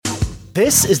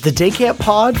This is the Day Camp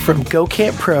Pod from Go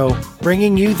Camp Pro,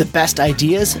 bringing you the best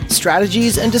ideas,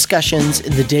 strategies, and discussions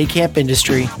in the day camp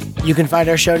industry. You can find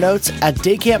our show notes at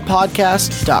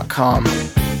daycamppodcast.com.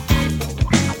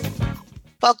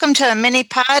 Welcome to a mini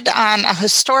pod on a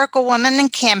historical woman in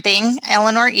camping,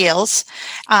 Eleanor Eells.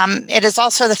 It is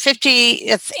also the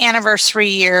 50th anniversary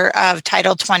year of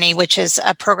Title 20, which is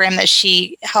a program that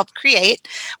she helped create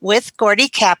with Gordie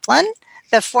Kaplan,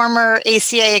 the former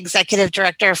ACA executive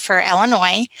director for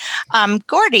Illinois.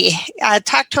 Gordie,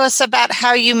 talk to us about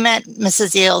how you met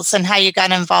Mrs. Eells and how you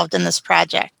got involved in this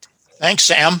project. Thanks,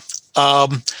 Sam.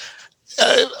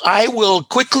 I will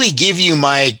quickly give you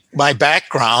my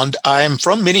background. I'm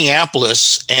from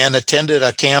Minneapolis and attended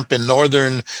a camp in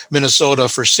northern Minnesota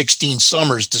for 16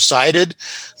 summers, decided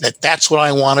that that's what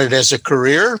I wanted as a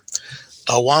career.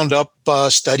 I wound up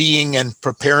studying and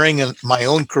preparing my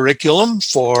own curriculum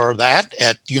for that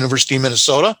at University of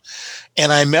Minnesota.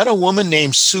 And I met a woman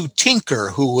named Sue Tinker,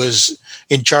 who was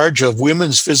in charge of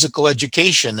women's physical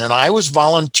education. And I was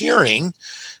volunteering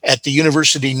at the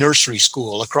University Nursery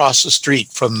School across the street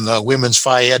from the Women's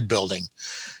Phy Ed building.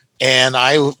 And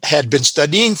I had been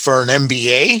studying for an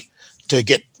MBA to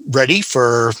get ready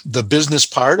for the business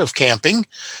part of camping.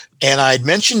 And I'd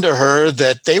mentioned to her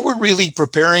that they were really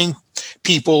preparing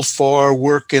people for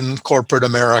work in corporate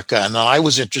America. And I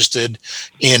was interested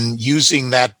in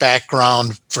using that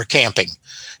background for camping.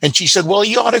 And she said, well,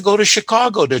 you ought to go to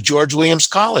Chicago to George Williams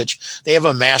College. They have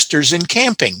a master's in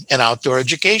camping and outdoor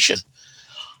education.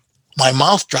 My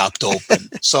mouth dropped open.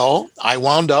 So I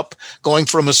wound up going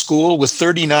from a school with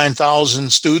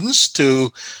 39,000 students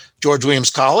to George Williams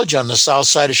College on the south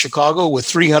side of Chicago with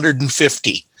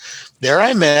 350. There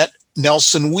I met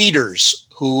Nelson Wieters,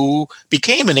 who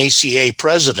became an ACA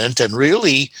president and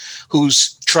really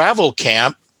whose travel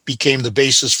camp became the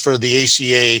basis for the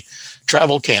ACA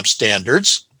travel camp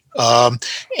standards.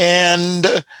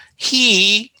 And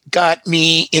he got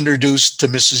me introduced to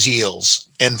Mrs. Eells.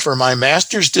 And for my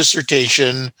master's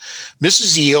dissertation,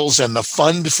 Mrs. Eells and the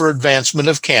Fund for Advancement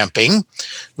of Camping,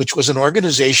 which was an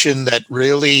organization that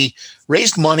really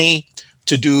raised money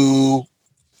to do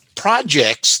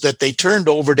projects that they turned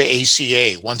over to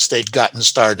ACA once they'd gotten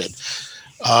started.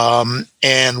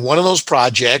 And one of those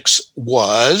projects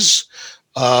was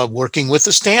working with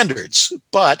the standards.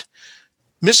 But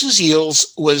Mrs.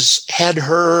 Eells had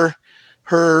her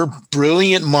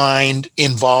brilliant mind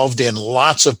involved in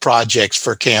lots of projects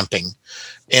for camping.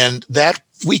 And that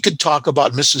we could talk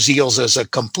about Mrs. Eells as a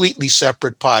completely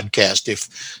separate podcast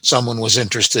if someone was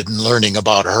interested in learning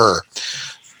about her.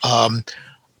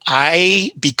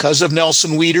 Because of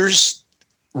Nelson Wieters'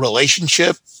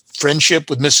 friendship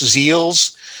with Mrs.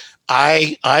 Eells,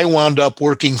 I wound up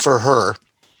working for her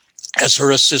as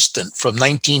her assistant from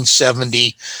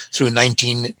 1970 through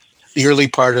the early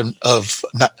part of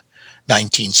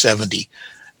 1970.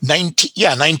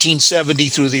 1970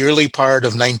 through the early part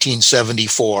of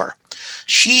 1974.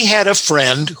 She had a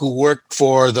friend who worked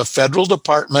for the Federal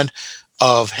Department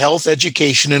of Health,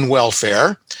 Education, and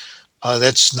Welfare.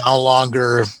 That's no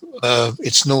longer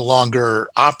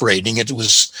operating. It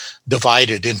was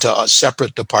divided into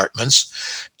separate departments.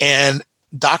 And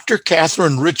Dr.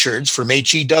 Catherine Richards from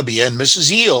HEW and Mrs.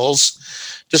 Eells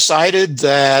decided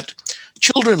that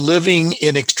children living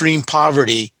in extreme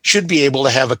poverty should be able to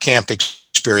have a camp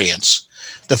experience.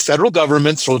 The federal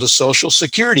government, through the Social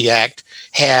Security Act,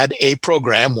 had a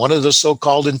program, one of the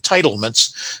so-called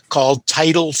entitlements, called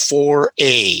Title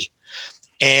 4A.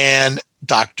 And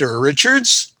Dr.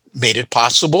 Richards made it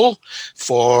possible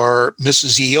for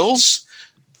Mrs. Eells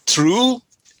through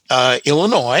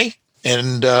Illinois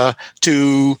and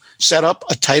to set up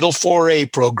a Title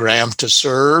 4A program to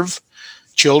serve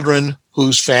children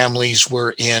whose families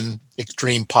were in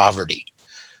extreme poverty.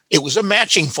 It was a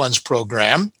matching funds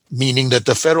program, meaning that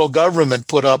the federal government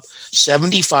put up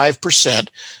 75%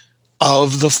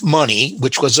 of the money,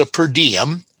 which was a per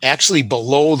diem, actually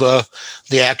below the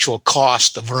actual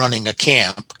cost of running a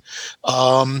camp.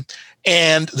 And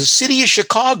the city of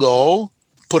Chicago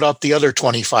put up the other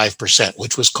 25%,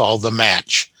 which was called the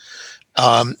match.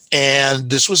 And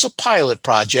this was a pilot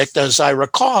project. As I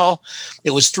recall,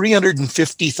 it was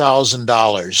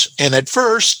 $350,000. And at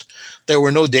first, there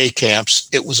were no day camps.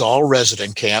 It was all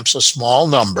resident camps, a small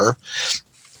number.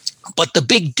 But the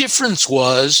big difference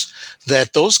was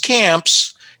that those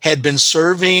camps had been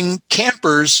serving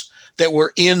campers that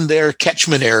were in their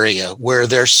catchment area where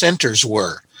their centers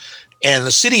were. And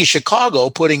the city of Chicago,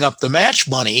 putting up the match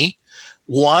money,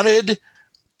 wanted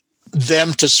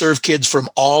them to serve kids from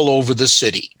all over the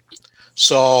city.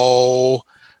 So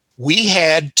we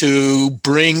had to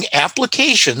bring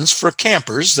applications for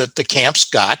campers that the camps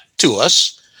got to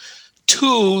us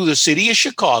to the city of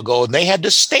Chicago, and they had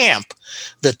to stamp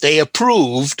that they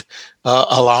approved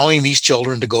allowing these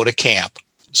children to go to camp.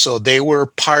 So they were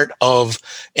part of,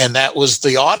 and that was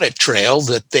the audit trail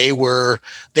that they were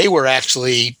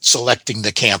actually selecting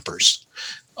the campers.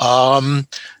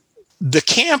 The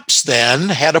camps then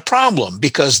had a problem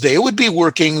because they would be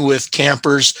working with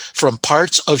campers from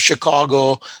parts of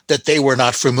Chicago that they were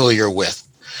not familiar with.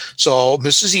 So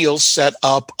Mrs. Eells set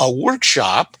up a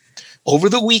workshop over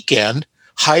the weekend,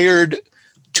 hired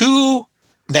 2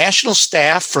 national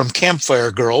staff from Campfire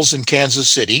Girls in Kansas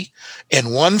City,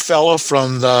 and one fellow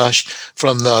from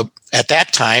the at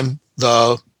that time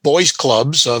the boys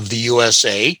clubs of the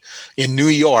USA in New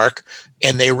York,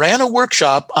 and they ran a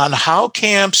workshop on how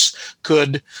camps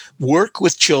could work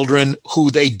with children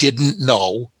who they didn't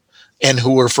know and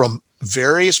who were from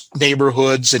various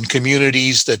neighborhoods and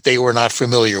communities that they were not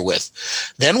familiar with.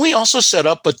 Then we also set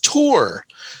up a tour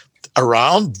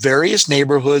around various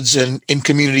neighborhoods and in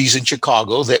communities in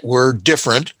Chicago that were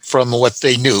different from what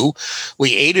they knew.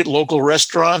 We ate at local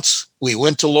restaurants. We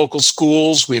went to local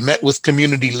schools. We met with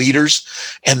community leaders.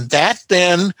 And that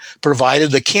then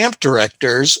provided the camp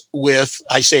directors with,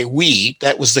 I say we,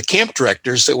 that was the camp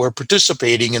directors that were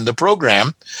participating in the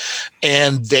program.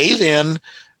 And they then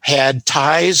had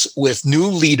ties with new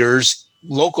leaders,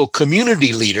 local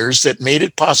community leaders, that made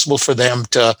it possible for them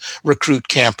to recruit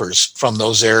campers from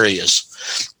those areas.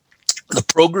 The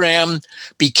program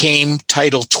became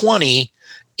Title 20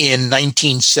 in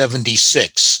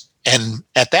 1976. And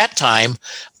at that time,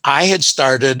 I had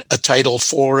started a Title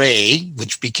 4A,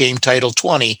 which became Title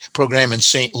 20 program in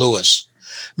St. Louis.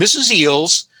 Mrs.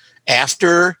 Eells,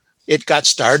 after it got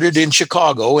started in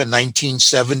Chicago in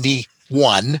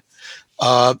 1971,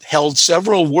 held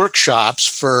several workshops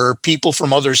for people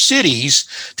from other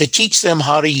cities to teach them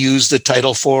how to use the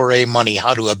Title 4A money,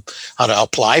 how to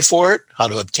apply for it, how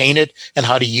to obtain it, and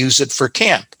how to use it for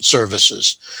camp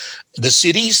services. The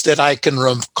cities that I can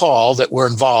recall that were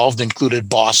involved included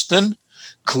Boston,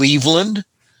 Cleveland,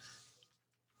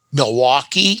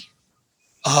 Milwaukee,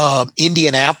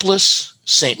 Indianapolis,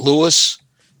 St. Louis,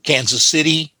 Kansas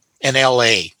City, and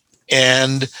LA.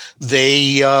 And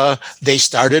they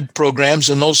started programs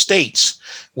in those states.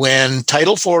 When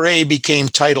Title 4A became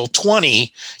Title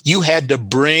 20, you had to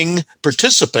bring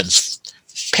participants,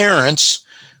 parents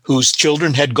whose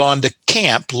children had gone to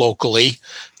camp locally,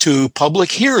 to public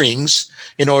hearings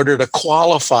in order to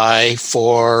qualify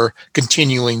for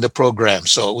continuing the program.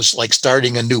 So it was like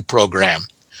starting a new program.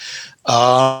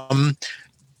 By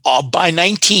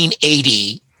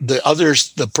 1980,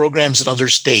 the programs in other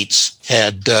states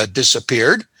had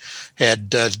disappeared, had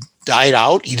died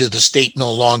out. Either the state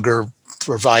no longer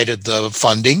provided the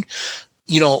funding.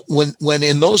 You know, when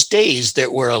in those days there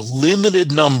were a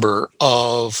limited number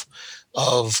of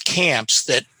camps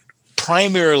that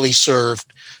primarily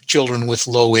served children with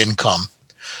low income.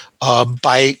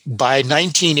 By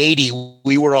 1980,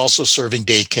 we were also serving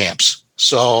day camps.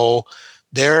 So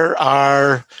there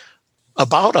are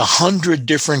about 100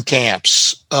 different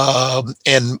camps,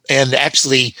 and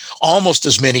actually almost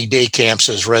as many day camps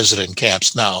as resident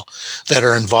camps now that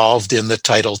are involved in the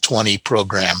Title 20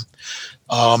 program.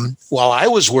 While I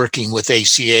was working with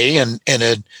ACA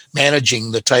and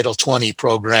managing the Title 20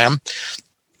 program,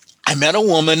 I met a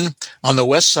woman on the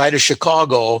west side of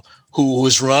Chicago who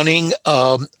was running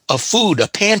a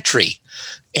pantry,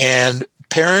 and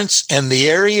parents and the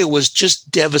area was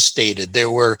just devastated. There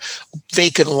were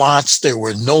vacant lots. There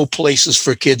were no places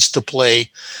for kids to play.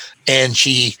 And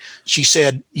she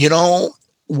said, you know,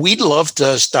 we'd love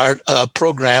to start a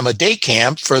program, a day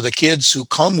camp for the kids who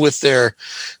come with their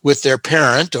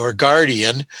parent or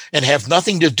guardian and have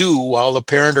nothing to do while the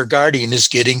parent or guardian is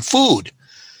getting food.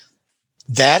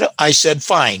 That, I said,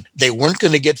 fine. They weren't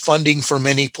going to get funding from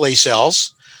any place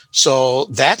else. So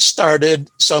that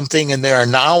started something, and there are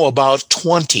now about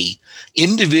 20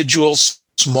 individual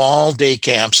small day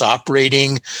camps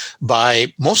operating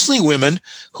by mostly women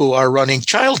who are running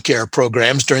childcare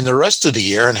programs during the rest of the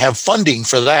year and have funding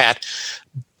for that.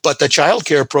 But the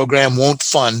childcare program won't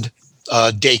fund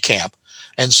day camp.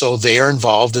 And so they are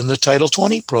involved in the Title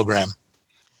 20 program.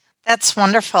 That's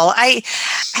wonderful.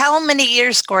 How many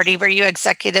years, Gordie, were you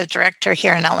executive director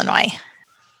here in Illinois?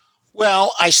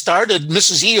 Well,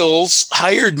 Mrs. Eells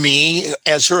hired me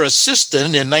as her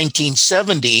assistant in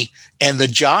 1970, and the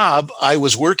job, I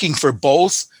was working for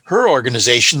both her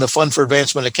organization, the Fund for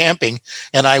Advancement of Camping,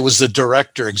 and I was the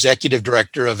executive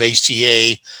director of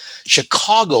ACA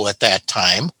Chicago at that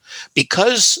time.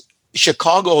 Because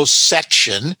Chicago's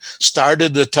section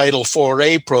started the Title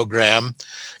 4A program,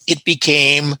 it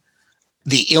became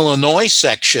the Illinois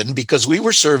section, because we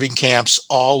were serving camps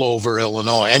all over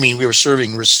Illinois. I mean, we were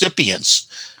serving recipients,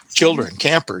 children,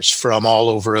 campers from all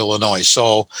over Illinois.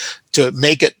 So to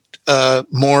make it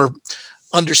more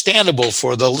understandable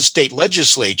for the state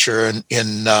legislature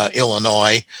in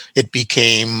Illinois, it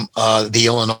became the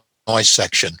Illinois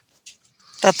section.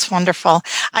 That's wonderful.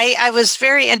 I was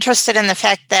very interested in the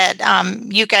fact that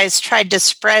you guys tried to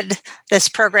spread this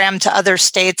program to other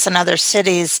states and other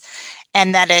cities,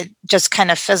 and that it just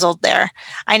kind of fizzled there.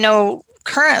 I know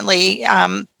currently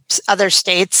other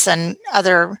states and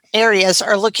other areas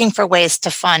are looking for ways to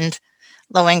fund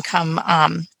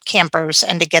low-income campers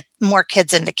and to get more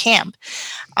kids into camp.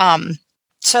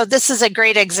 So this is a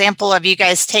great example of you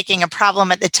guys taking a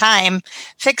problem at the time,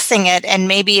 fixing it, and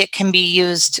maybe it can be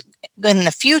used in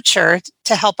the future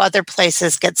to help other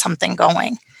places get something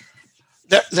going.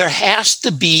 There has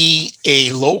to be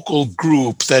a local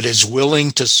group that is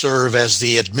willing to serve as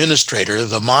the administrator,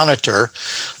 the monitor,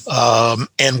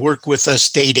 and work with a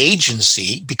state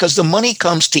agency, because the money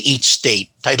comes to each state.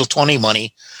 Title 20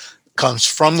 money comes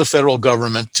from the federal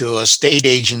government to a state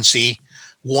agency,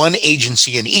 one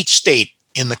agency in each state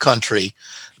in the country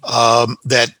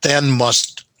that then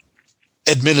must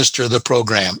administer the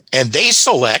program. And they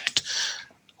select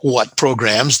what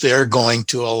programs they're going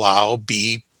to allow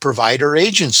be provider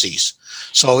agencies.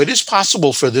 So it is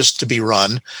possible for this to be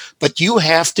run, but you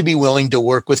have to be willing to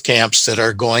work with camps that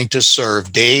are going to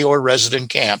serve, day or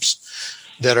resident camps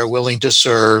that are willing to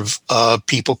serve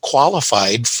people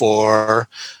qualified for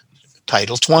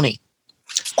Title 20.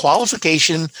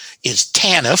 Qualification is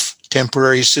TANF,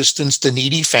 Temporary Assistance to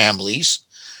Needy Families,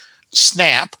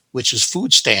 SNAP, which is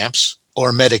food stamps,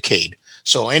 or Medicaid.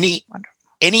 So any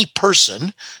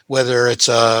person, whether it's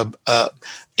a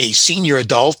senior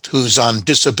adult who's on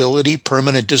disability,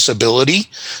 permanent disability,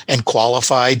 and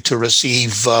qualified to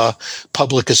receive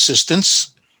public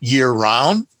assistance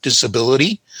year-round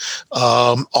disability,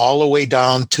 all the way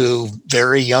down to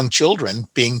very young children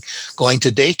going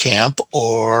to day camp,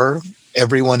 or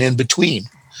everyone in between.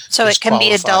 So it can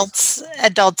be adults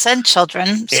and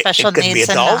children, special needs. It can be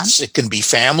adults, it can be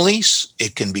families,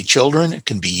 it can be children, it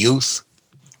can be youth.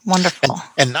 Wonderful.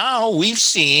 And now we've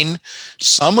seen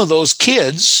some of those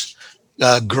kids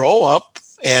grow up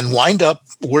and wind up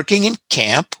working in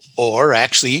camp, or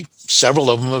actually several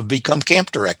of them have become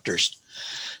camp directors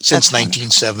since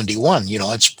 1971. You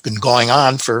know, it's been going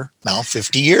on for now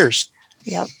 50 years.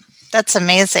 Yep. That's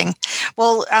amazing.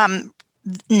 Well,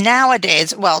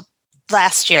 nowadays,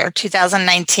 last year,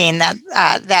 2019,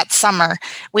 that summer,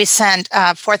 we sent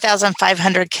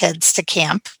 4,500 kids to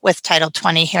camp with Title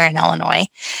 20 here in Illinois.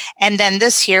 And then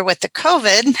this year with the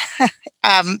COVID,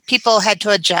 people had to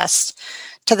adjust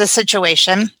to the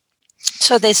situation.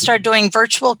 So they started doing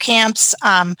virtual camps,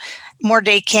 more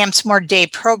day camps, more day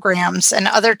programs, and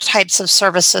other types of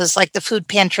services like the food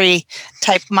pantry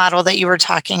type model that you were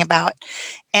talking about.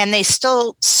 And they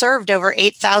still served over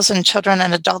 8,000 children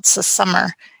and adults this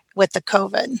summer with the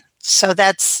COVID. So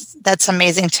that's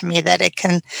amazing to me that it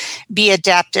can be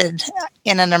adapted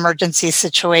in an emergency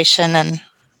situation. And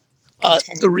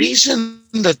the reason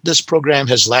that this program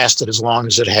has lasted as long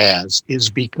as it has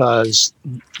is because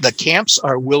the camps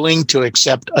are willing to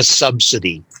accept a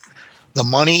subsidy. The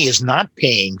money is not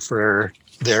paying for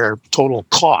their total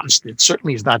cost. It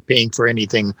certainly is not paying for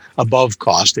anything above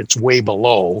cost. It's way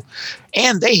below.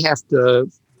 And they have to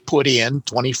put in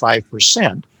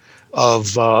 25%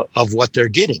 of what they're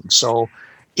getting. So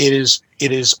it is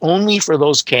only for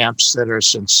those camps that are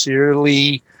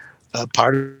sincerely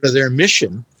part of their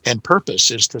mission and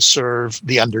purpose is to serve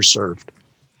the underserved.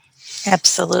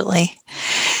 Absolutely.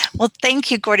 Well,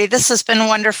 thank you, Gordie. This has been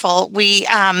wonderful.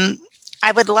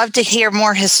 I would love to hear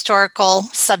more historical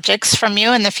subjects from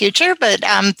you in the future, but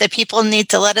the people need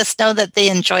to let us know that they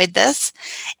enjoyed this.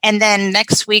 And then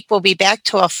next week, we'll be back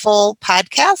to a full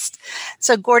podcast.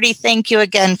 So, Gordie, thank you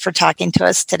again for talking to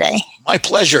us today. My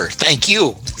pleasure. Thank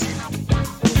you.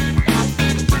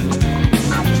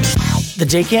 The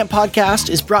Day Camp Podcast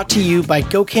is brought to you by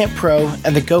Go Camp Pro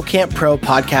and the Go Camp Pro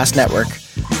Podcast Network.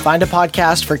 Find a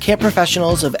podcast for camp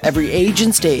professionals of every age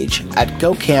and stage at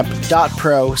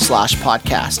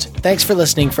gocamp.pro/podcast. Thanks for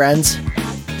listening, friends.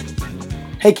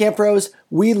 Hey, Camp Pros,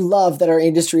 we love that our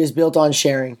industry is built on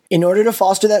sharing. In order to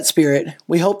foster that spirit,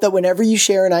 we hope that whenever you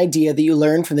share an idea that you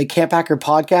learned from the Camp Hacker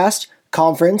podcast,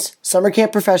 conference, summer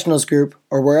camp professionals group,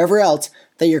 or wherever else,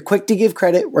 that you're quick to give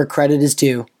credit where credit is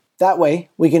due. That way,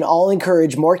 we can all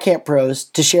encourage more camp pros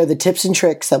to share the tips and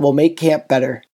tricks that will make camp better.